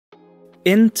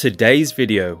In today's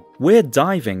video, we're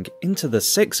diving into the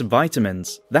 6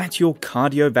 vitamins that your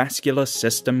cardiovascular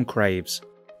system craves.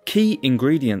 Key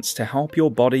ingredients to help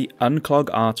your body unclog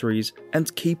arteries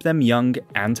and keep them young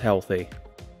and healthy.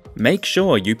 Make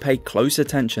sure you pay close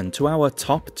attention to our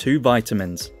top 2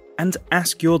 vitamins and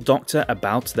ask your doctor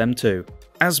about them too,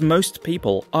 as most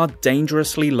people are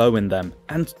dangerously low in them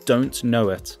and don't know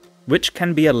it, which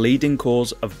can be a leading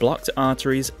cause of blocked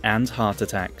arteries and heart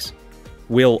attacks.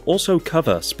 We'll also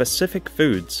cover specific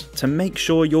foods to make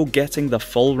sure you're getting the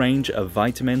full range of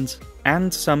vitamins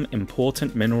and some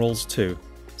important minerals too,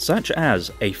 such as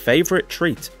a favorite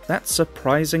treat that's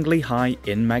surprisingly high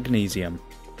in magnesium,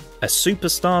 a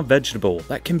superstar vegetable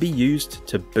that can be used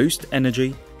to boost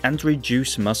energy and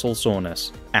reduce muscle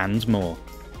soreness, and more.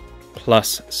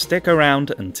 Plus, stick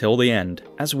around until the end,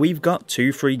 as we've got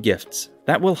 2 free gifts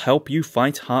that will help you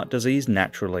fight heart disease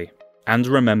naturally. And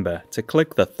remember to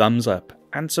click the thumbs up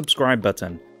and subscribe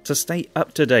button to stay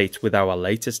up to date with our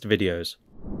latest videos.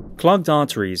 Clogged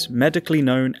arteries, medically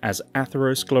known as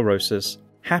atherosclerosis,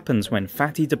 happens when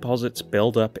fatty deposits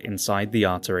build up inside the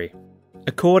artery.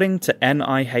 According to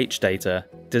NIH data,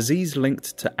 disease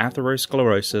linked to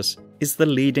atherosclerosis is the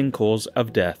leading cause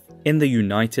of death in the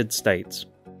United States.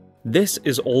 This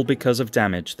is all because of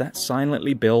damage that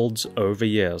silently builds over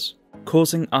years,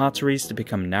 causing arteries to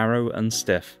become narrow and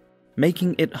stiff,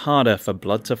 making it harder for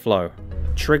blood to flow,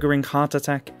 triggering heart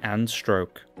attack and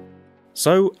stroke.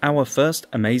 So our first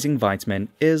amazing vitamin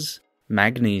is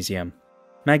magnesium.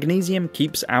 Magnesium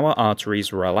keeps our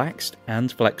arteries relaxed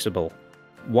and flexible.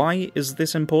 Why is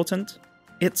this important?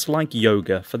 It's like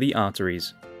yoga for the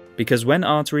arteries, because when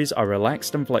arteries are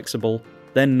relaxed and flexible,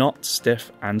 they're not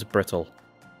stiff and brittle.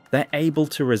 They're able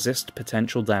to resist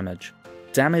potential damage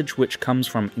which comes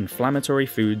from inflammatory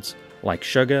foods like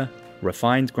sugar,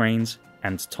 refined grains,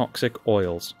 and toxic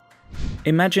oils.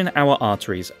 Imagine our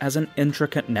arteries as an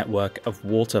intricate network of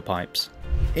water pipes.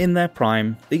 In their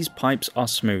prime, these pipes are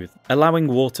smooth, allowing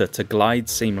water to glide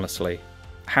seamlessly.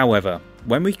 However,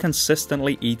 when we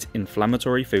consistently eat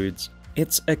inflammatory foods,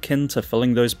 it's akin to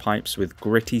filling those pipes with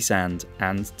gritty sand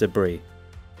and debris.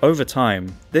 Over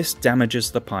time, this damages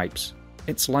the pipes.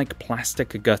 It's like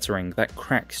plastic guttering that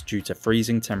cracks due to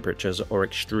freezing temperatures or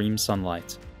extreme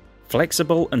sunlight.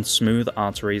 Flexible and smooth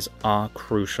arteries are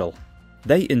crucial.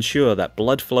 They ensure that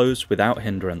blood flows without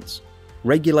hindrance,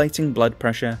 regulating blood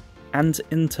pressure and,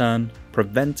 in turn,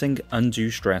 preventing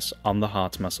undue stress on the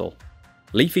heart muscle.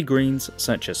 Leafy greens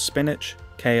such as spinach,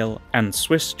 kale, and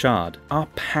Swiss chard are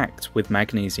packed with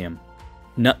magnesium.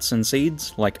 Nuts and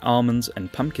seeds like almonds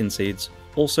and pumpkin seeds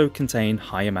also contain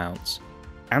high amounts.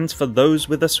 And for those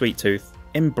with a sweet tooth,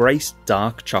 embrace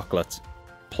dark chocolate.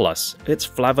 Plus, its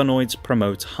flavonoids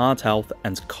promote heart health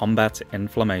and combat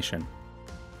inflammation.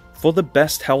 For the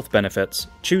best health benefits,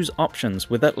 choose options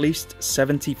with at least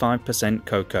 75%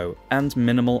 cocoa and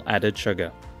minimal added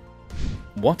sugar.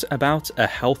 What about a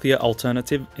healthier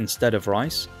alternative instead of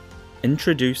rice?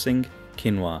 Introducing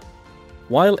quinoa.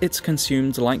 While it's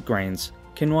consumed like grains,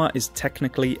 quinoa is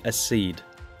technically a seed,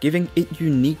 giving it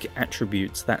unique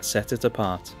attributes that set it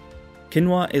apart.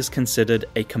 Quinoa is considered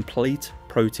a complete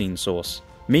protein source,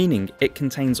 meaning it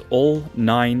contains all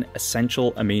 9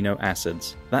 essential amino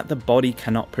acids that the body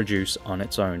cannot produce on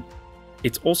its own.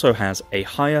 It also has a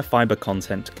higher fiber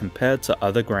content compared to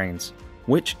other grains,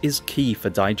 which is key for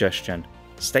digestion,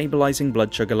 stabilizing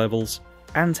blood sugar levels,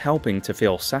 and helping to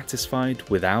feel satisfied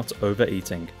without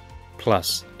overeating.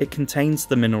 Plus, it contains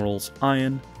the minerals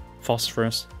iron,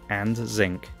 phosphorus, and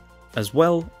zinc, as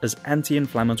well as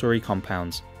anti-inflammatory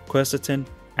compounds, quercetin,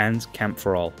 and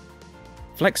camphorol.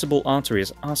 Flexible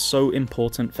arteries are so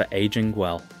important for aging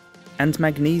well, and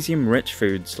magnesium-rich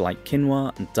foods like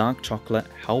quinoa and dark chocolate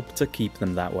help to keep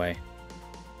them that way.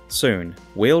 Soon,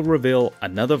 we'll reveal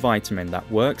another vitamin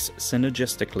that works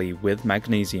synergistically with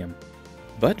magnesium.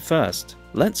 But first,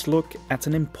 let's look at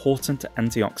an important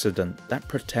antioxidant that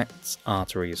protects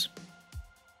arteries.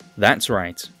 That's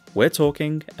right, we're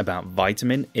talking about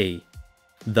vitamin E,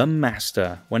 the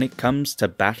master when it comes to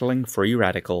battling free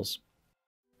radicals.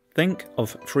 Think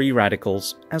of free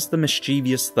radicals as the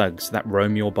mischievous thugs that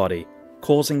roam your body,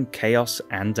 causing chaos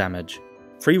and damage.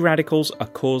 Free radicals are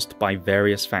caused by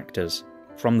various factors,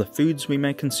 from the foods we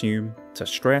may consume to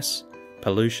stress,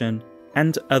 pollution,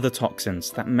 and other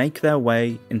toxins that make their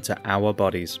way into our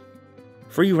bodies.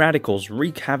 Free radicals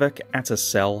wreak havoc at a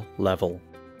cell level.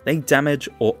 They damage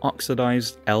or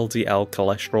oxidize LDL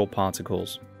cholesterol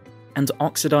particles. And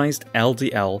oxidized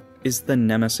LDL is the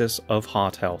nemesis of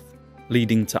heart health,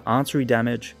 leading to artery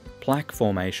damage, plaque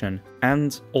formation,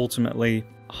 and ultimately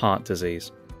heart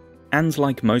disease. And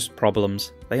like most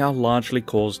problems, they are largely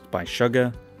caused by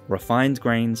sugar, refined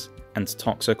grains, and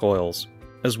toxic oils,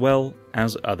 as well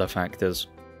as other factors.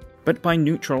 But by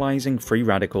neutralizing free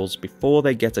radicals before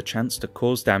they get a chance to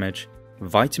cause damage,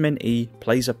 vitamin E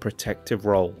plays a protective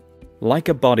role, like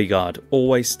a bodyguard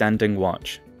always standing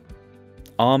watch.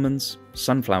 Almonds,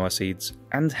 sunflower seeds,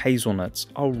 and hazelnuts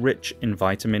are rich in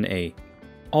vitamin E.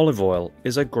 Olive oil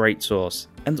is a great source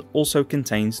and also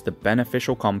contains the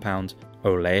beneficial compound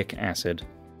oleic acid.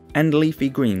 And leafy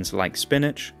greens like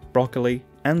spinach, broccoli,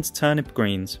 and turnip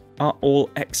greens are all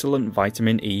excellent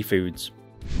vitamin E foods.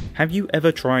 Have you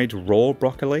ever tried raw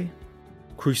broccoli?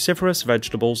 Cruciferous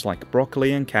vegetables like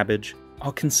broccoli and cabbage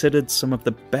are considered some of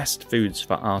the best foods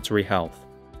for artery health.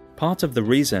 Part of the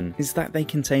reason is that they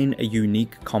contain a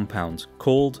unique compound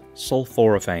called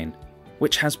sulforaphane,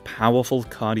 which has powerful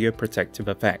cardioprotective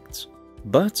effects.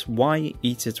 But why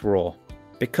eat it raw?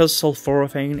 Because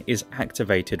sulforaphane is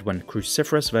activated when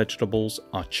cruciferous vegetables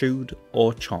are chewed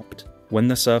or chopped, when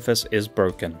the surface is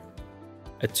broken.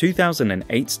 A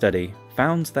 2008 study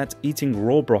found that eating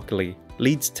raw broccoli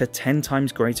leads to 10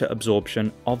 times greater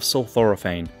absorption of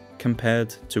sulforaphane compared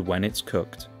to when it's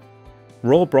cooked.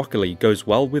 Raw broccoli goes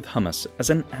well with hummus as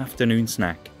an afternoon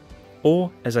snack,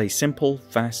 or as a simple,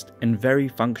 fast, and very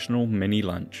functional mini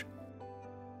lunch.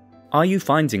 Are you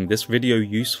finding this video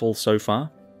useful so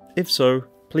far? If so,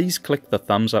 please click the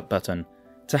thumbs up button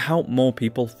to help more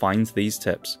people find these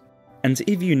tips. And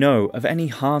if you know of any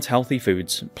heart-healthy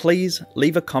foods, please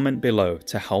leave a comment below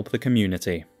to help the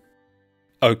community.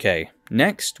 Okay,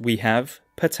 next we have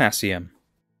potassium.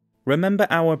 Remember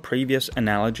our previous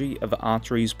analogy of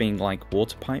arteries being like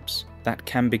water pipes that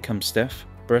can become stiff,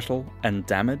 brittle, and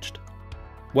damaged?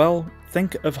 Well,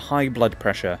 think of high blood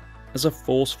pressure as a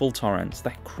forceful torrent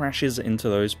that crashes into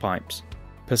those pipes.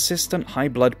 Persistent high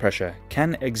blood pressure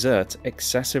can exert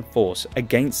excessive force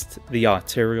against the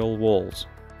arterial walls,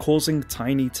 causing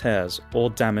tiny tears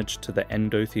or damage to the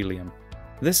endothelium.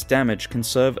 This damage can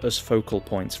serve as focal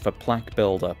points for plaque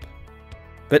buildup.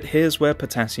 But here's where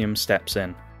potassium steps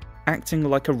in, acting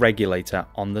like a regulator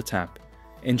on the tap,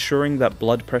 ensuring that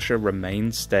blood pressure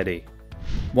remains steady.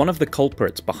 One of the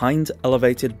culprits behind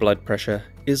elevated blood pressure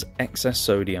is excess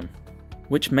sodium,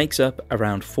 which makes up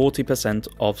around 40%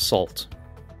 of salt.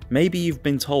 Maybe you've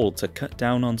been told to cut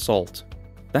down on salt.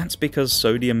 That's because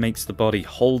sodium makes the body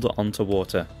hold onto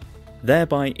water,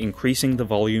 thereby increasing the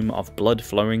volume of blood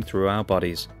flowing through our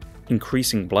bodies,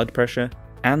 increasing blood pressure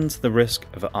and the risk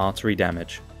of artery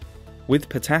damage. With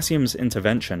potassium's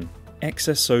intervention,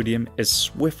 excess sodium is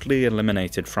swiftly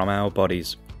eliminated from our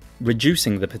bodies,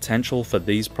 reducing the potential for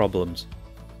these problems.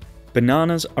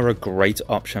 Bananas are a great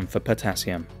option for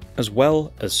potassium, as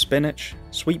well as spinach,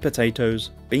 sweet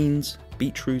potatoes, beans,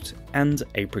 beetroot, and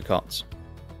apricots.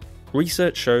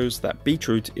 Research shows that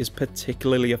beetroot is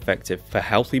particularly effective for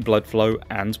healthy blood flow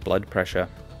and blood pressure,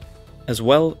 as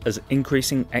well as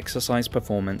increasing exercise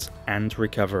performance and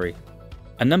recovery.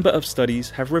 A number of studies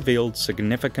have revealed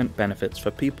significant benefits for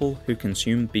people who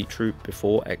consume beetroot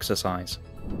before exercise.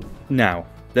 Now,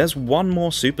 there's one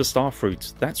more superstar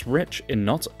fruit that's rich in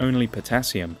not only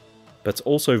potassium, but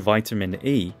also vitamin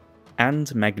E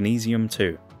and magnesium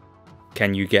too.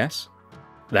 Can you guess?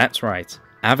 That's right,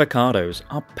 avocados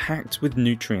are packed with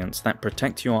nutrients that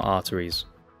protect your arteries.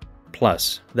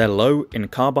 Plus, they're low in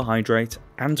carbohydrate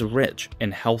and rich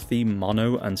in healthy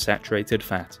monounsaturated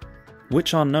fat,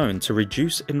 which are known to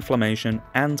reduce inflammation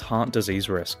and heart disease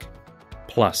risk.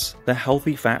 Plus, the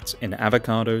healthy fats in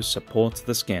avocados support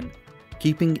the skin,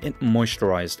 keeping it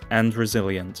moisturized and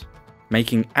resilient,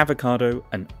 making avocado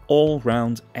an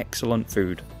all-round excellent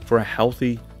food for a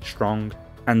healthy, strong,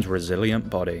 and resilient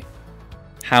body.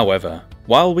 However,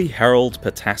 while we herald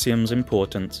potassium's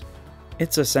importance,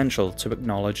 it's essential to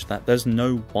acknowledge that there's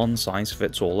no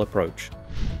one-size-fits-all approach.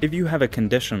 If you have a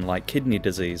condition like kidney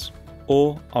disease,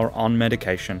 or are on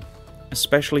medication,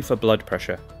 especially for blood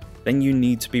pressure, then you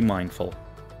need to be mindful.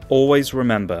 Always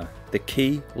remember, the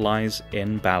key lies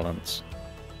in balance.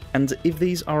 And if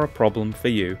these are a problem for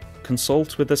you,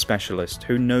 consult with a specialist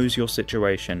who knows your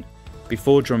situation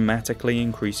before dramatically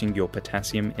increasing your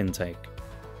potassium intake.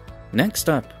 Next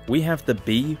up, we have the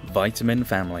B vitamin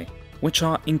family, which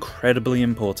are incredibly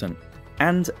important,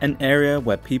 and an area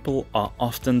where people are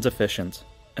often deficient,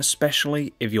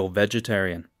 especially if you're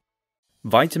vegetarian.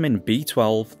 Vitamin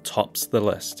B12 tops the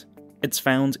list. It's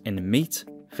found in meat,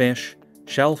 fish,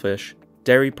 shellfish,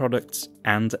 dairy products,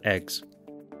 and eggs.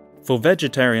 For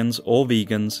vegetarians or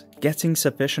vegans, getting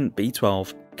sufficient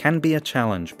B12 can be a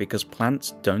challenge because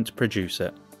plants don't produce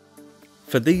it.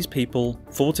 For these people,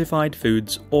 fortified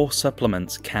foods or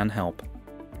supplements can help.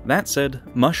 That said,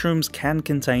 mushrooms can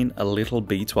contain a little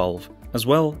B12, as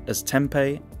well as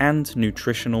tempeh and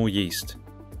nutritional yeast.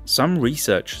 Some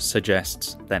research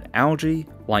suggests that algae,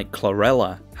 like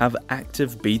chlorella, have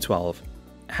active B12.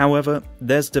 However,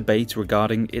 there's debate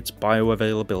regarding its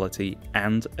bioavailability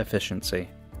and efficiency.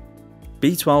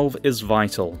 B12 is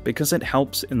vital because it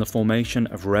helps in the formation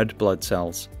of red blood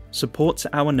cells, supports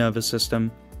our nervous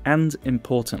system, and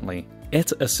importantly,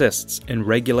 it assists in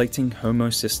regulating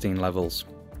homocysteine levels.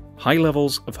 High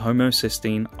levels of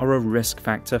homocysteine are a risk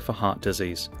factor for heart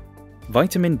disease.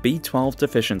 Vitamin B12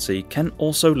 deficiency can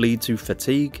also lead to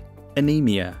fatigue,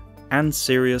 anemia, and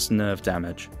serious nerve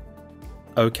damage.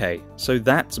 Okay, so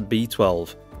that's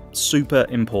B12. Super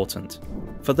important.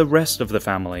 For the rest of the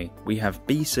family, we have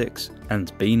B6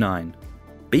 and B9.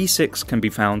 B6 can be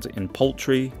found in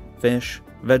poultry, fish,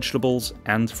 vegetables,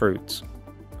 and fruits.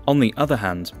 On the other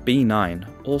hand, B9,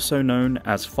 also known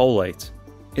as folate,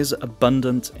 is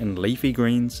abundant in leafy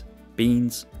greens,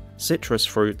 beans, citrus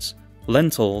fruits,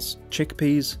 lentils,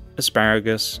 chickpeas,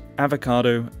 asparagus,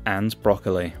 avocado, and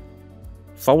broccoli.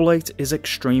 Folate is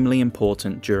extremely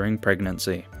important during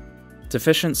pregnancy.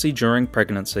 Deficiency during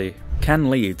pregnancy can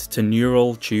lead to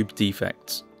neural tube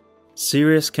defects,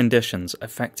 serious conditions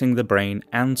affecting the brain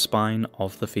and spine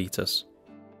of the fetus.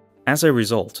 As a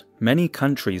result, many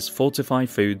countries fortify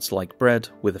foods like bread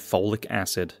with folic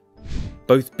acid.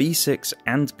 Both B6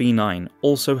 and B9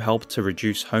 also help to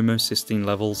reduce homocysteine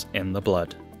levels in the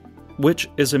blood, which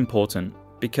is important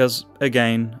because,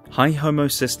 again, high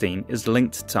homocysteine is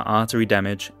linked to artery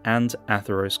damage and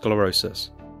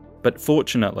atherosclerosis. But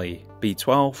fortunately,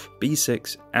 B12,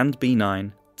 B6, and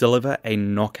B9 deliver a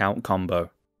knockout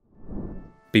combo.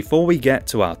 Before we get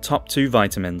to our top 2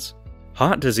 vitamins,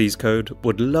 Heart Disease Code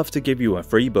would love to give you a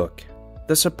free book,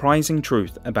 The Surprising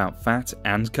Truth About Fat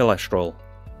and Cholesterol,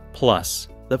 plus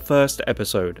the first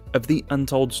episode of the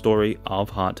untold story of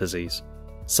heart disease,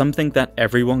 something that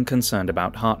everyone concerned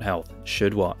about heart health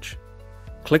should watch.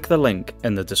 Click the link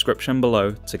in the description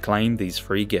below to claim these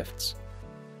free gifts.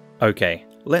 Okay,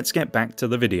 let's get back to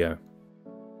the video.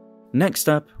 Next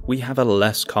up, we have a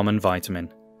less common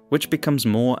vitamin, which becomes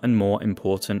more and more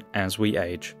important as we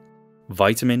age.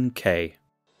 Vitamin K.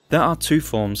 There are 2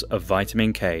 forms of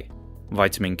vitamin K,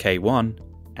 vitamin K1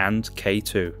 and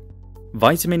K2.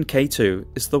 Vitamin K2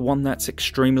 is the one that's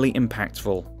extremely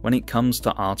impactful when it comes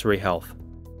to artery health.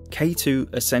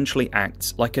 K2 essentially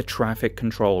acts like a traffic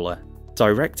controller,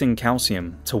 directing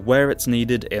calcium to where it's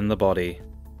needed in the body,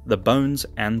 the bones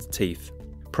and teeth,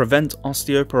 prevent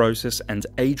osteoporosis and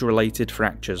age-related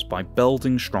fractures by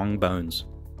building strong bones.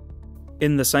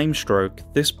 In the same stroke,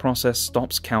 this process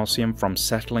stops calcium from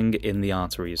settling in the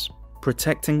arteries,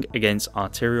 protecting against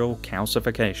arterial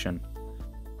calcification.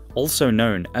 Also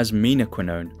known as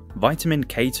menaquinone, vitamin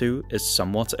K2 is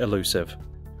somewhat elusive.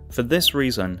 For this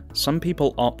reason, some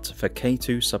people opt for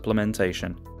K2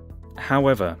 supplementation.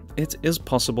 However, it is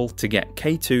possible to get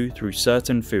K2 through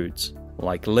certain foods,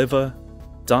 like liver,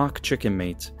 dark chicken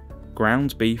meat,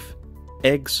 ground beef,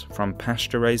 eggs from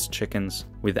pasture-raised chickens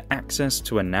with access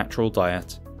to a natural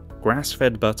diet,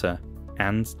 grass-fed butter,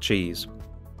 and cheese.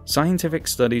 Scientific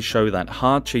studies show that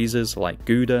hard cheeses like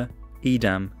Gouda,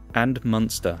 Edam, and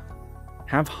Munster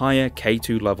have higher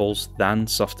K2 levels than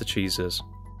softer cheeses,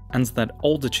 and that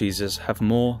older cheeses have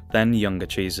more than younger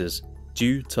cheeses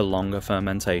due to longer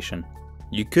fermentation.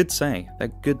 You could say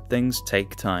that good things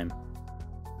take time.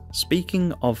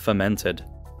 Speaking of fermented,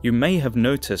 you may have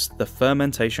noticed the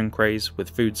fermentation craze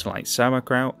with foods like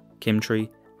sauerkraut, kimchi,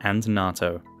 and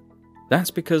natto.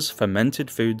 That's because fermented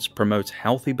foods promote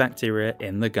healthy bacteria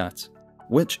in the gut,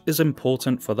 which is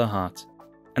important for the heart,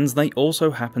 and they also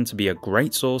happen to be a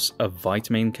great source of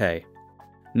vitamin K.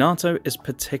 Natto is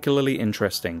particularly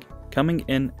interesting, coming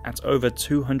in at over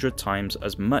 200 times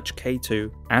as much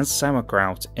K2 as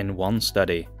sauerkraut in one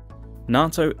study.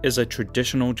 Natto is a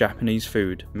traditional Japanese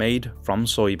food made from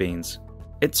soybeans.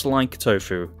 It's like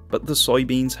tofu, but the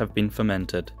soybeans have been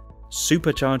fermented,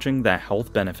 supercharging their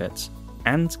health benefits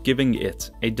and giving it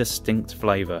a distinct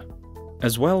flavor.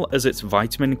 As well as its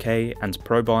vitamin K and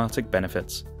probiotic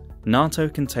benefits,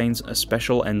 natto contains a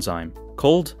special enzyme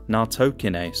called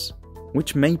nattokinase,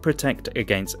 which may protect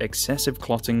against excessive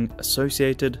clotting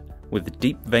associated with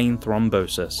deep vein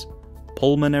thrombosis,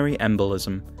 pulmonary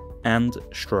embolism, and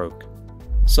stroke.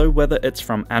 So whether it's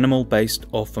from animal-based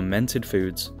or fermented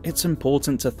foods, it's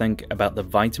important to think about the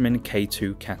vitamin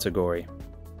K2 category.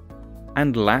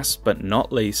 And last but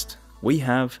not least, we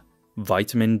have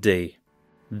vitamin D.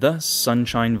 The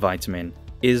sunshine vitamin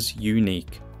is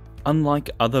unique.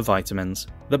 Unlike other vitamins,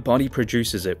 the body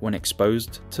produces it when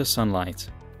exposed to sunlight,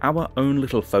 our own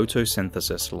little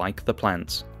photosynthesis like the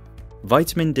plants.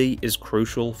 Vitamin D is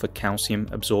crucial for calcium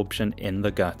absorption in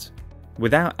the gut.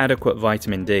 Without adequate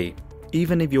vitamin D,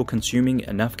 even if you're consuming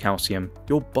enough calcium,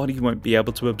 your body won't be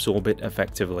able to absorb it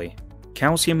effectively.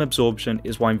 Calcium absorption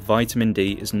is why vitamin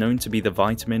D is known to be the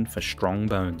vitamin for strong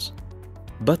bones.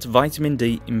 But vitamin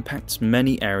D impacts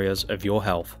many areas of your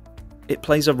health. It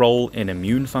plays a role in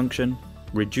immune function,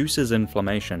 reduces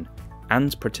inflammation,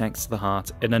 and protects the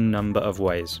heart in a number of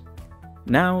ways.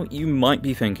 Now you might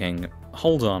be thinking,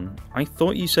 hold on, I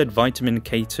thought you said vitamin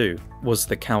K2 was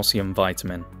the calcium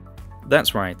vitamin.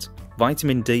 That's right,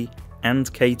 vitamin D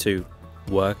and K2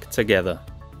 work together.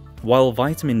 While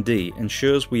vitamin D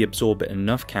ensures we absorb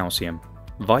enough calcium,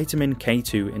 vitamin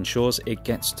K2 ensures it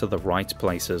gets to the right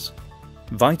places.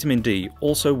 Vitamin D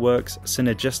also works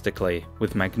synergistically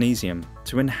with magnesium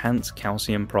to enhance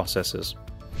calcium processes.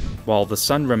 While the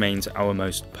sun remains our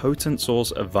most potent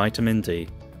source of vitamin D,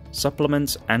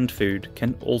 supplements and food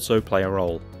can also play a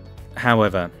role.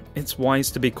 However, it's wise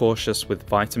to be cautious with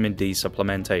vitamin D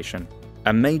supplementation.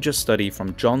 A major study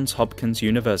from Johns Hopkins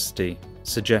University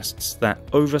suggests that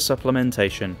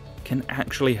oversupplementation can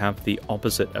actually have the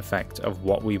opposite effect of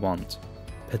what we want,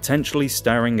 potentially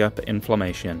stirring up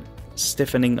inflammation,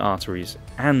 stiffening arteries,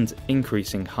 and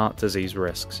increasing heart disease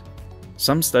risks.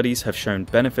 Some studies have shown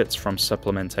benefits from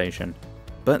supplementation,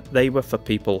 but they were for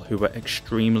people who were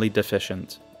extremely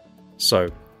deficient. So,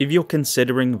 if you're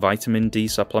considering vitamin D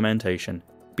supplementation,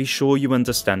 be sure you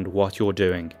understand what you're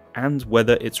doing and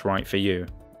whether it's right for you.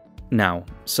 Now,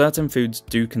 certain foods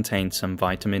do contain some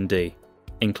vitamin D,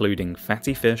 including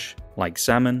fatty fish like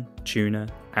salmon, tuna,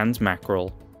 and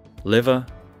mackerel, liver,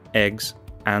 eggs,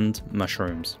 and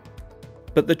mushrooms.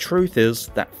 But the truth is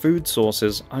that food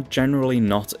sources are generally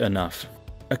not enough.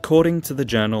 According to the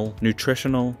journal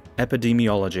Nutritional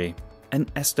Epidemiology, an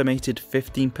estimated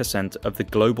 15% of the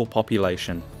global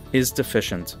population is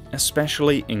deficient,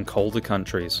 especially in colder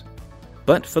countries.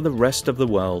 But for the rest of the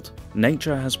world,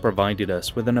 nature has provided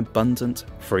us with an abundant,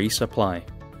 free supply,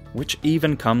 which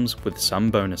even comes with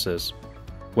some bonuses.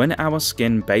 When our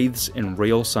skin bathes in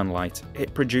real sunlight,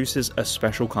 it produces a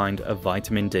special kind of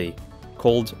vitamin D,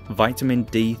 called vitamin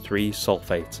D3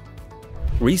 sulfate.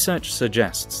 Research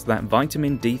suggests that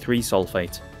vitamin D3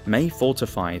 sulfate may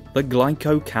fortify the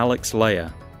glycocalyx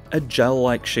layer, a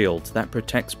gel-like shield that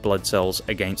protects blood cells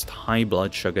against high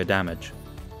blood sugar damage.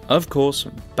 Of course,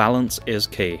 balance is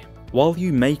key. While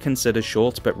you may consider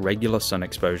short but regular sun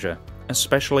exposure,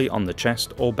 especially on the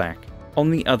chest or back, on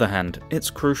the other hand,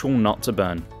 it's crucial not to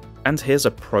burn. And here's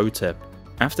a pro tip.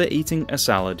 After eating a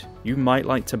salad, you might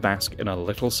like to bask in a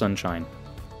little sunshine.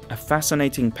 A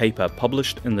fascinating paper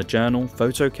published in the journal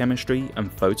Photochemistry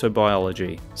and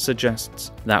Photobiology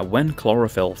suggests that when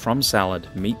chlorophyll from salad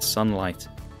meets sunlight,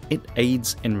 it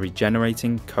aids in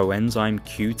regenerating coenzyme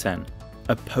Q10,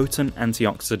 a potent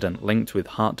antioxidant linked with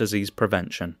heart disease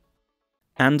prevention.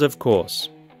 And of course,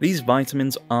 these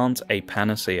vitamins aren't a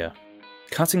panacea.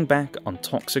 Cutting back on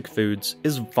toxic foods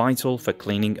is vital for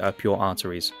cleaning up your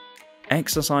arteries.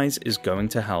 Exercise is going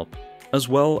to help, as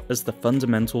well as the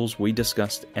fundamentals we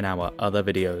discussed in our other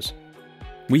videos.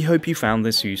 We hope you found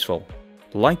this useful.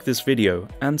 Like this video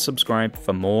and subscribe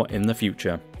for more in the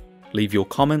future. Leave your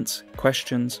comments,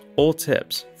 questions, or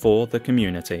tips for the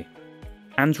community.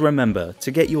 And remember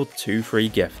to get your 2 free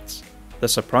gifts: The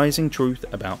Surprising Truth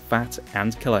About Fat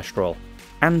and Cholesterol,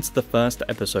 and the first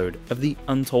episode of the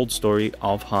untold story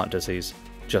of heart disease.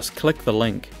 Just click the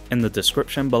link in the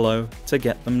description below to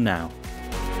get them now.